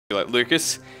Like,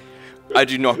 Lucas, I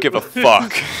do not give a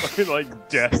fuck. Like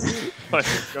death. Like,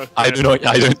 I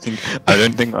don't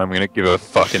think I'm gonna give a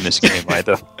fuck in this game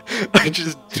either. I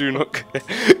just do not care.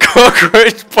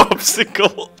 Cockroach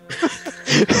popsicle.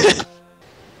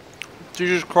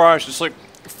 Jesus Christ, it's like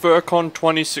FurCon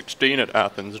 2016 at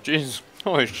Athens. Jeez,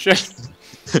 holy shit.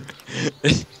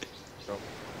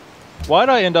 Why'd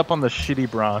I end up on the shitty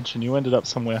branch and you ended up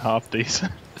somewhere half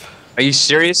decent? Are you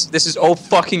serious? This is all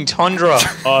fucking tundra.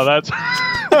 Oh, that's.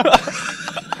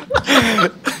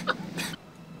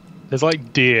 There's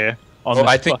like deer on Well,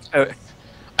 this.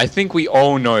 I think we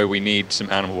all know we need some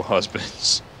animal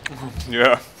husbands.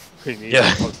 Yeah. we need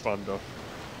Yeah. a thunder.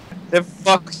 They're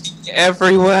fucking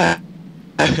everywhere.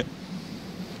 At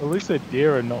least they're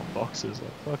deer and not foxes.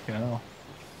 Like fucking hell.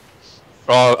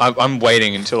 Oh, I'm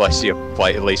waiting until I see at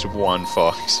least one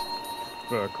fox.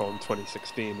 FurCon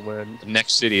 2016 when The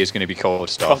next city is going to be called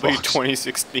Star Probably Fox.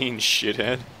 2016,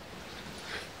 shithead.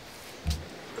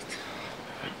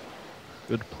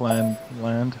 Good plan,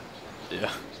 land.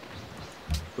 Yeah.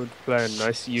 good plan,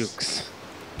 nice ukes.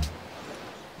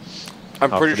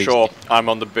 I'm Oh, pretty please. sure I'm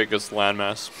on the biggest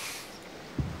landmass.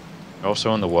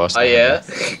 Also on the worst. Oh yeah?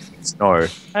 No.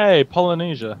 Hey,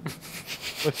 Polynesia.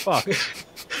 We're fucked.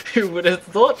 Who would have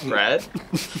thought, Brad?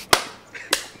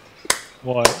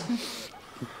 What?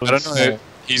 I don't know.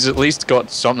 He's at least got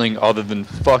something other than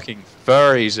fucking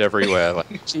furries everywhere.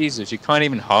 Like, Jesus, you can't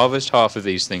even harvest half of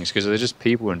these things because they're just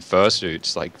people in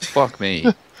fursuits. Like, fuck me.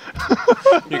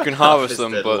 You can harvest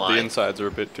them, Harvested but line. the insides are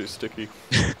a bit too sticky.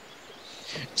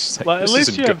 Just Like, at this least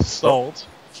isn't you have good. salt.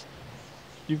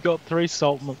 You've got 3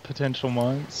 potential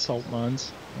mines, salt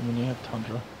mines, and then you have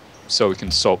tundra. So we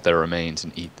can salt their remains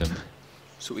and eat them.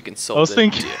 So we can I salt was their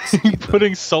thinking dicks.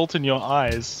 putting salt in your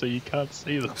eyes so you can't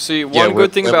see them. See, Yeah, one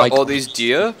good thing we're about like- all these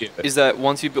deer Yeah. is that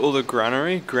once you build a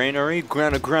granary,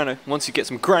 once you get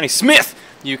some Granny Smith,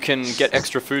 you can get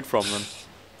extra food from them.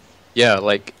 Yeah,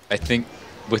 like, I think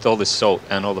with all this salt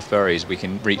and all the furries, we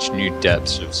can reach new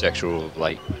depths of sexual,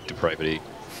 like, depravity.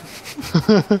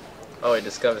 Oh, we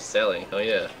discovered sailing. Oh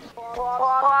yeah.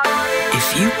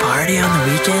 If you party on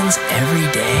the weekends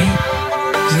every day,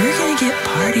 you're gonna get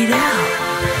partied out.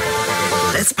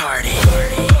 Let's party.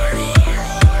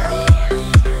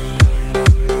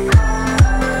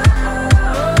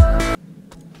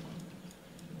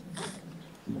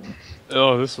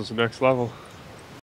 Oh, this was next level.